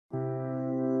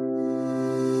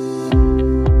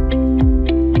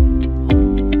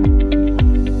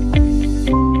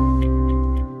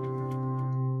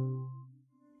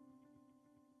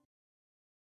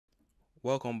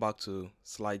Welcome back to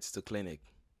Slides to Clinic.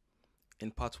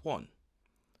 In part 1,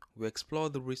 we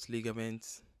explored the wrist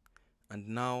ligaments, and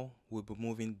now we'll be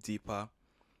moving deeper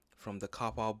from the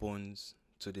carpal bones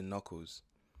to the knuckles,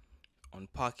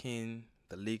 unpacking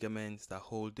the ligaments that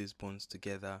hold these bones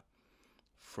together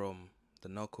from the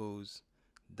knuckles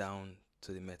down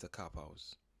to the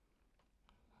metacarpals.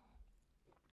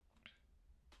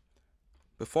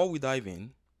 Before we dive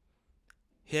in,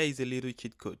 here is a little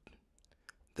cheat code.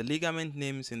 The ligament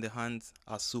names in the hands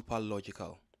are super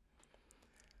logical.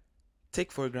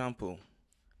 Take for example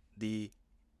the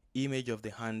image of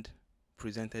the hand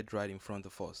presented right in front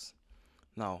of us.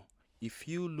 Now, if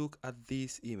you look at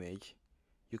this image,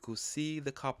 you could see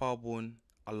the carpal bone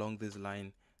along this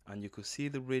line, and you could see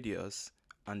the radius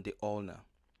and the ulna.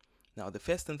 Now, the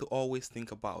first thing to always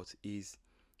think about is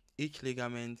each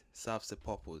ligament serves a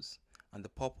purpose, and the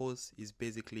purpose is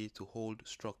basically to hold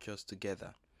structures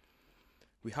together.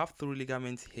 We have 3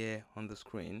 ligaments here on the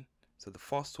screen. So the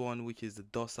first one, which is the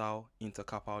dorsal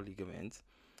intercarpal ligament,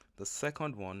 the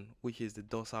second one, which is the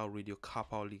dorsal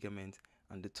radiocarpal ligament,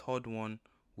 and the third one,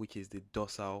 which is the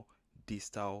dorsal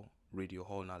distal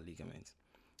radioulnar ligament.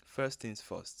 First things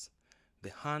first, the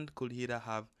hand could either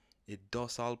have a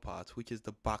dorsal part, which is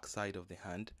the back side of the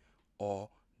hand, or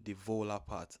the volar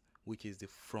part, which is the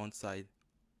front side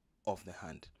of the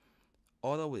hand.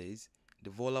 Other ways,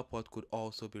 the volar part could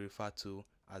also be referred to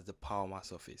as the palmar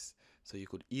surface. So you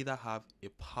could either have a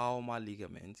palmar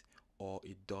ligament or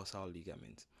a dorsal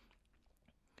ligament.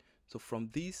 So from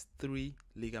these 3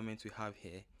 ligaments we have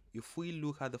here, if we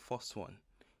look at the first one,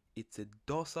 it's a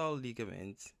dorsal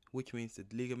ligament, which means the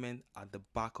ligament at the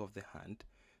back of the hand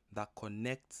that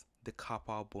connects the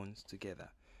carpal bones together.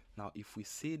 Now, if we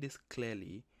see this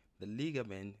clearly, the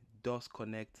ligament does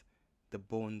connect the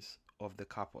bones of the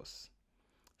carpus.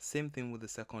 Same thing with the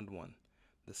second one.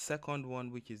 The second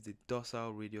one, which is the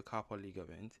dorsal radiocarpal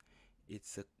ligament,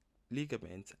 it's a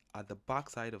ligament at the back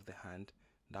side of the hand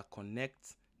that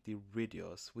connects the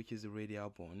radius, which is the radial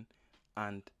bone,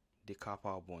 and the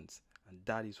carpal bones, and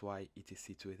that is why it is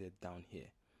situated down here.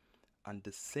 And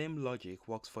the same logic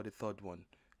works for the third one,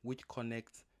 which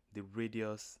connects the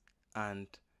radius and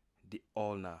the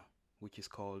ulna, which is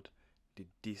called the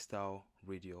distal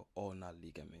radioulnar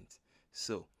ligament.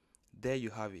 So there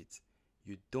you have it.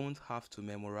 You don't have to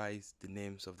memorize the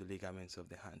names of the ligaments of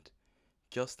the hand.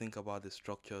 Just think about the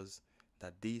structures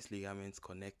that these ligaments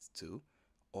connect to,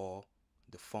 or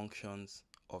the functions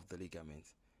of the ligament,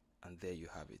 and there you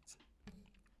have it.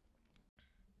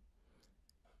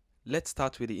 Let's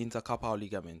start with the intercarpal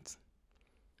ligament.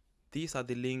 These are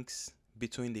the links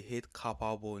between the 8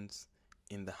 carpal bones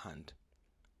in the hand,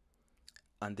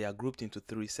 and they are grouped into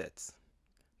 3 sets.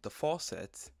 The first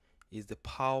set is the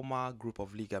palmar group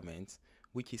of ligaments,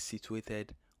 which is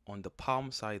situated on the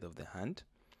palm side of the hand,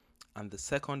 and the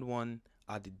second one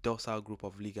are the dorsal group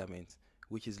of ligaments,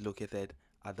 which is located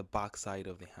at the back side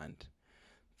of the hand.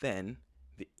 Then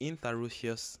the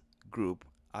interocousious group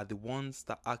are the ones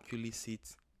that actually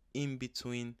sit in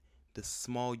between the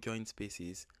small joint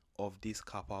spaces of this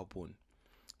carpal bone.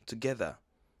 Together,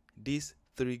 these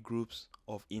 3 groups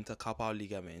of intercarpal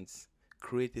ligaments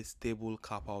create a stable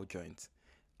carpal joint,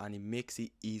 and it makes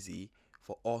it easy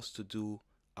for us to do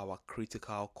our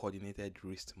critical coordinated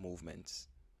wrist movements.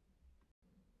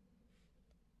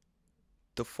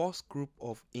 The first group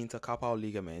of intercarpal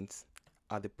ligaments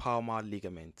are the palmar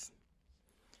ligaments,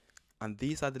 and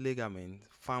these are the ligaments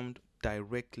found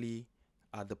directly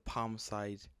at the palm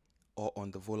side or on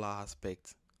the volar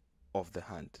aspect of the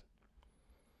hand.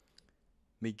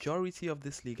 Majority of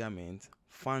this ligament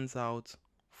fans out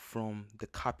from the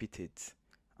capitate,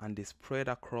 and they spread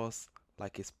across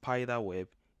like a spider web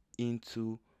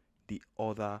into the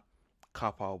other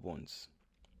carpal bones.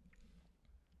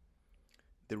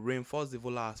 They reinforce the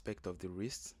volar aspect of the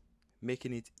wrist,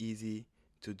 making it easy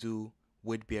to do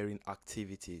weight-bearing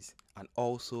activities, and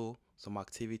also some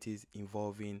activities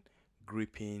involving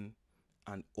gripping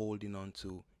and holding on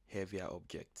to heavier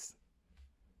objects.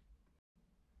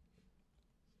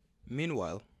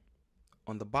 Meanwhile,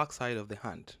 on the back side of the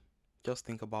hand, just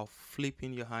think about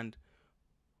flipping your hand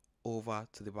over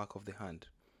to the back of the hand.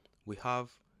 We have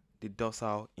the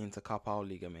dorsal intercarpal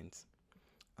ligaments,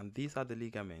 and these are the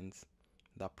ligaments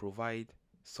that provide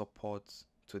support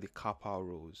to the carpal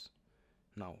rows.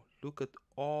 Now look at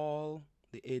all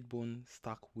the 8 bones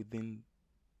stacked within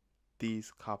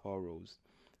these carpal rows,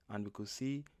 and we could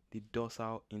see the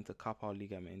dorsal intercarpal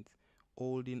ligament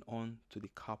holding on to the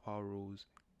carpal rows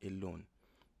alone.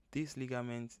 This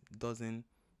ligament doesn't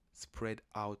spread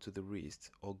out to the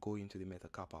wrist or go into the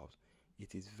metacarpals.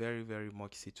 It is very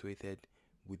much situated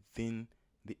within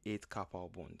the 8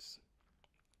 carpal bones.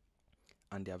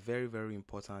 and they are very, very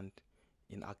important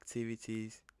in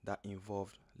activities that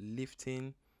involve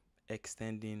lifting,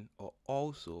 extending, or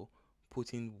also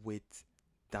putting weight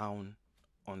down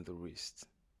on the wrist.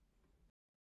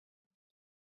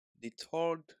 The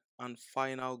third and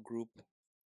final group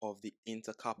of the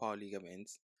intercarpal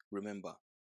ligaments, remember,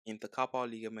 intercarpal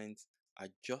ligaments are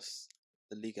just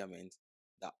the ligaments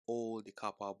that hold the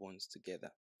carpal bones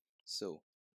together. So,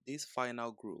 this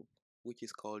final group, which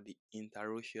is called the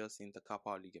interocousious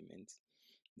intercarpal ligaments,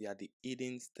 they are the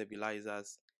hidden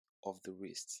stabilizers of the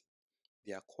wrist.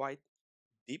 They are quite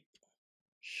deep,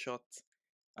 short,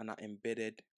 and are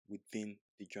embedded within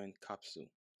the joint capsule.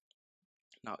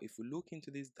 Now, if we look into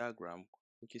this diagram,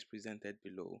 which is presented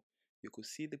below, you could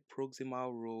see the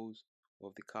proximal rows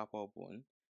of the carpal bone,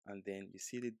 and then you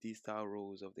see the distal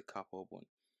rows of the carpal bone.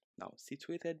 Now,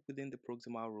 situated within the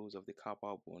proximal rows of the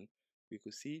carpal bone, we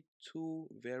could see two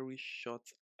very short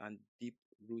and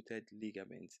deep-rooted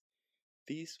ligaments.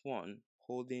 This one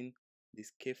holding the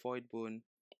scaphoid bone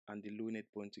and the lunate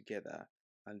bone together,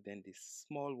 and then the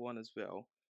small one as well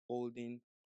holding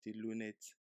the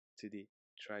lunate to the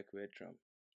triquetrum.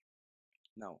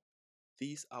 Now,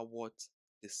 these are what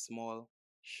the small,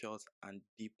 short, and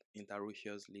deep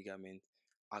interosseous ligaments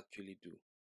actually do.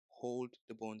 Hold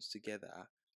the bones together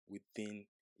within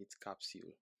its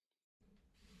capsule.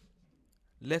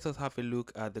 Let us have a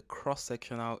look at the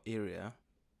cross-sectional area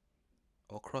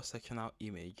or cross-sectional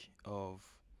image of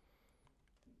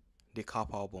the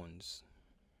carpal bones.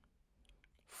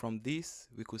 From this,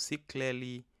 we could see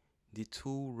clearly the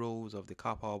two rows of the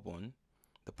carpal bone,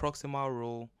 the proximal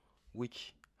row,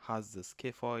 which has the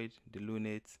scaphoid, the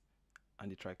lunate,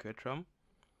 and the triquetrum,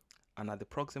 and at the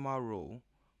proximal row,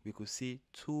 we could see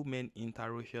two main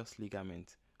interosseous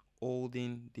ligaments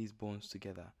holding these bones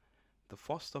together. The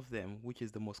first of them, which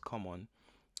is the most common,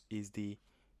 is the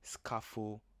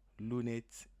scapholunate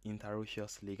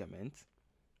interosseous ligament,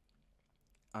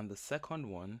 and the second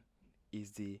one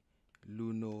is the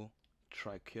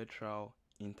lunotriquetral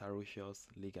interosseous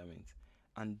ligament,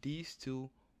 and these two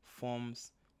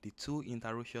forms the two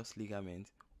interosseous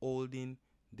ligaments holding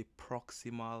the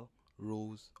proximal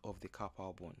rows of the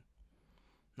carpal bone.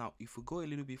 Now, if we go a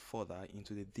little bit further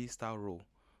into the distal row,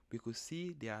 we could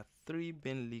see there are three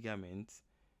main ligaments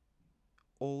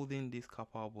holding these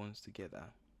carpal bones together.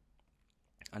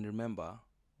 And remember,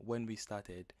 when we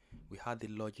started, we had the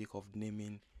logic of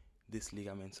naming these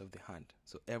ligaments of the hand,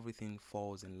 so everything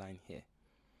falls in line here.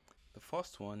 The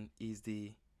first one is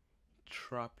the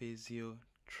trapezoid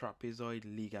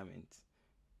ligament,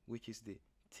 which is the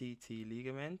TT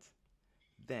ligament.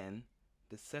 Then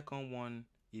the second one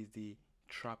is the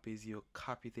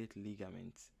trapezocapitate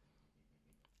ligament,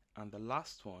 and the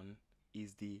last one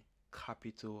is the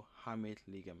capitohamate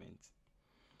ligament.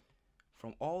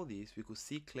 From all this, we could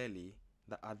see clearly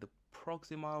that at the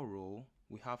proximal row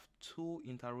we have two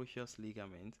interosseous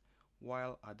ligaments,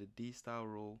 while at the distal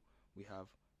row we have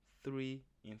three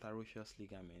interosseous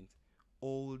ligaments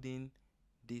holding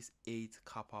these 8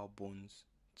 carpal bones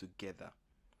together.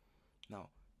 Now,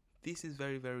 this is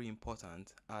very, very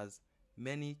important, as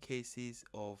many cases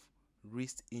of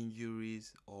wrist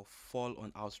injuries or fall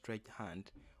on outstretched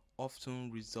hand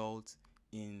often result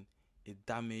in a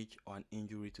damage or an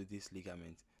injury to this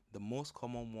ligament. The most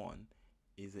common one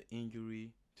is the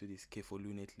injury to the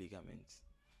scapholunate ligaments.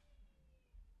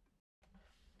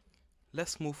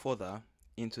 Let's move further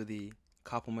into the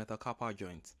carpometacarpal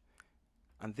joint,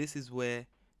 and this is where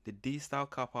the distal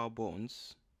carpal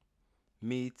bones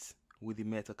meet with the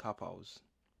metacarpals,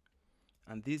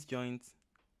 and these joints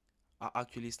are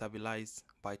actually stabilized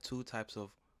by two types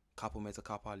of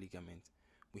carpometacarpal ligaments.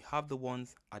 We have the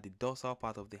ones at the dorsal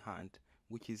part of the hand,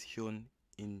 which is shown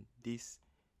in this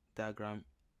diagram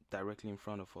directly in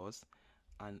front of us,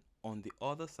 and on the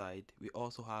other side we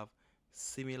also have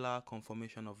similar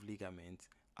conformation of ligaments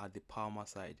at the palmar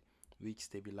side, which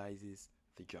stabilizes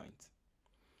the joint.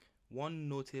 One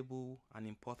notable and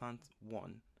important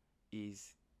one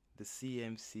is the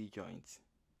CMC joint,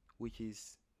 which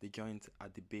is the joint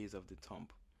at the base of the thumb,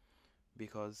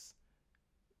 because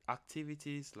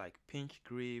activities like pinch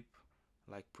grip,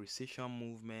 like precision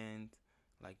movement,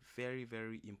 like very,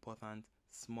 very important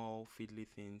small fiddly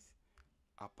things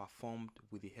are performed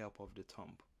with the help of the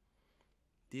thumb.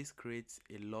 This creates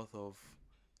a lot of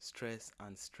stress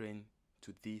and strain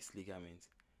to these ligaments,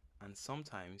 and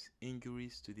sometimes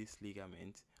injuries to this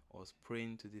ligament or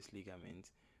sprain to this ligament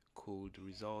could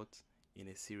result in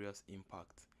a serious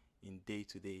impact in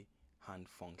day-to-day hand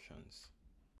functions.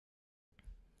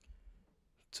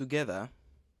 Together,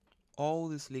 all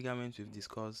these ligaments we've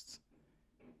discussed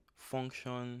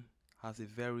function as a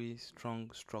very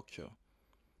strong structure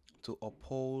to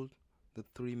uphold the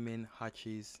three main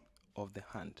arches of the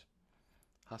hand.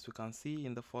 As we can see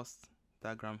in the first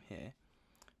diagram here,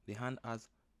 the hand has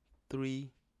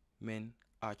three main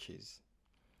arches.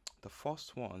 The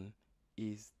first one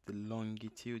is the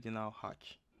longitudinal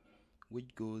arch,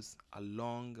 which goes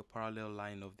along a parallel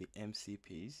line of the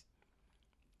MCPs,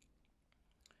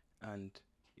 and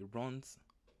it runs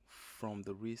from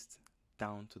the wrist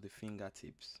down to the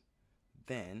fingertips.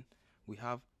 Then we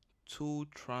have two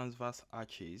transverse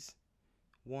arches.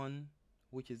 One,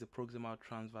 which is the proximal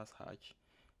transverse arch,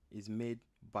 is made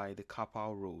by the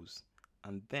carpal rows,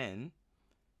 and then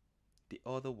the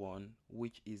other one,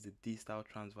 which is the distal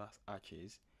transverse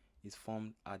arches, is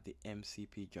formed at the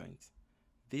MCP joint.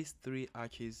 These three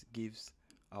arches gives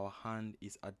our hand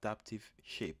its adaptive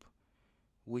shape,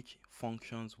 which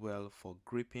functions well for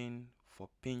gripping, for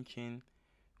pinching,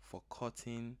 for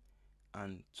cutting,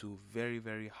 and to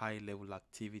very high level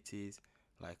activities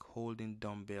like holding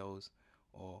dumbbells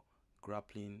or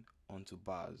grappling onto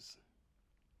bars.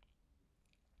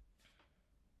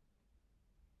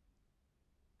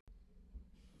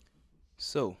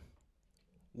 So,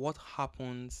 what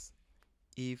happens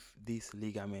if these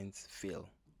ligaments fail,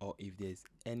 or if there's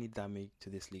any damage to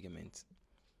this ligament?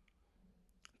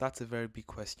 That's a very big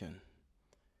question.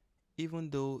 Even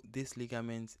though these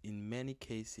ligaments in many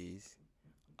cases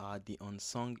are the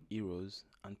unsung heroes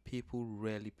and people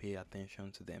rarely pay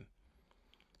attention to them,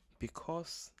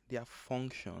 because their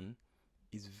function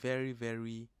is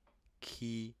very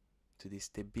key to the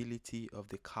stability of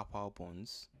the carpal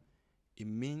bones, it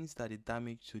means that the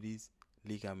damage to these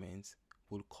ligaments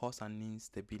will cause an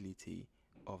instability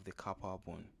of the carpal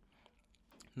bone.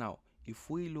 Now, if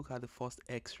we look at the first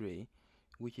X-ray,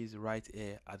 which is right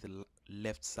here at the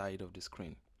left side of the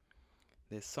screen,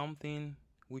 there's something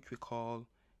which we call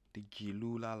the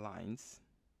gillular lines,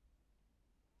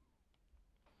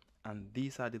 and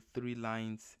these are the three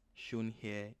lines shown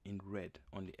here in red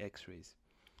on the X-rays.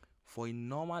 For a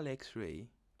normal X-ray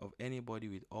of anybody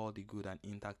with all the good and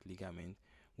intact ligaments,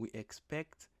 we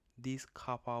expect these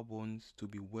carpal bones to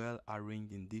be well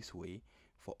arranged in this way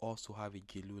for us to have a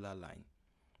gillular line.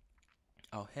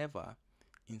 However,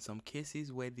 in some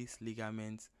cases where these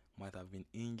ligaments might have been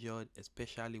injured,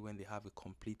 especially when they have a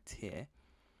complete tear,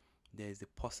 there is the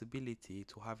possibility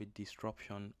to have a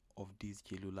disruption of these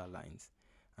gillular lines,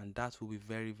 and that will be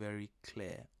very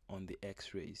clear on the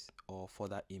X-rays or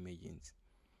further imagings.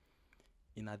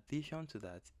 In addition to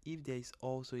that, if there is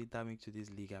also a damage to these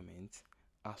ligaments,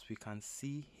 as we can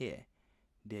see here,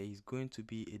 there is going to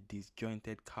be a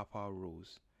disjointed carpal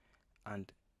rows,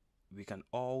 and we can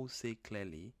all say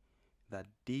clearly that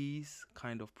this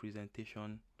kind of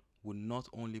presentation will not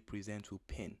only present with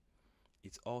pain,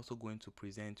 it's also going to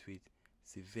present with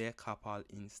severe carpal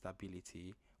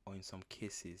instability, or in some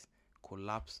cases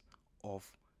collapse of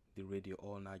the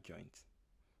radio-ulnar joint.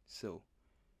 So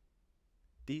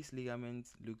these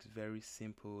ligaments looks very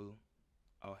simple,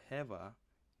 however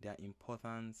their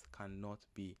importance cannot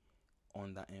be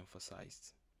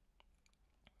underemphasized.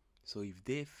 So if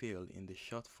they fail in the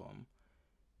short form,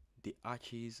 the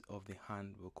arches of the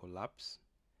hand will collapse,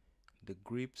 the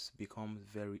grips become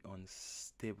very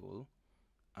unstable,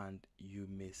 and you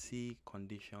may see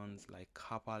conditions like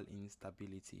carpal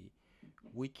instability,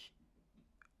 which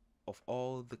of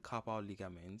all the carpal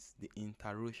ligaments, the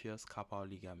interocousious carpal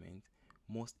ligament,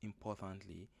 most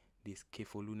importantly the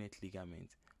scapholunate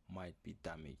ligament, might be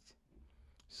damaged.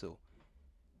 So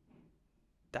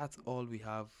that's all we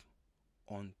have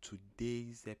on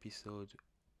today's episode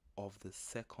of the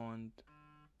second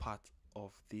part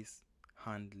of this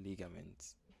hand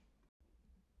ligaments.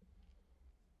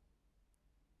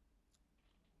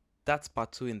 That's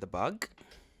part 2 in the bag.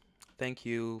 Thank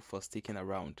you for sticking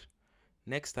around.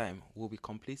 Next time we'll be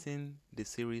completing the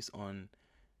series on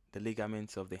the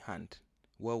ligaments of the hand,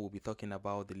 where we'll be talking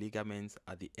about the ligaments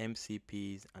at the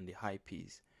MCPs and the high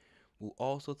Ps. We'll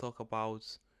also talk about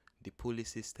the pulley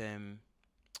system,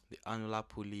 the annular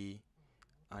pulley,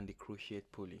 and the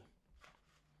cruciate pulley.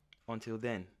 Until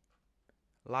then,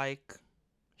 like,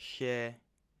 share,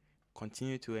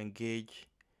 continue to engage,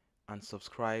 and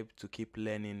subscribe to keep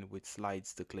learning with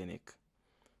Slides to Clinic.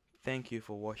 Thank you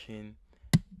for watching,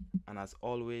 and as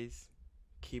always,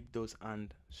 keep those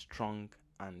hands strong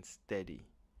and steady.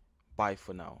 Bye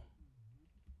for now.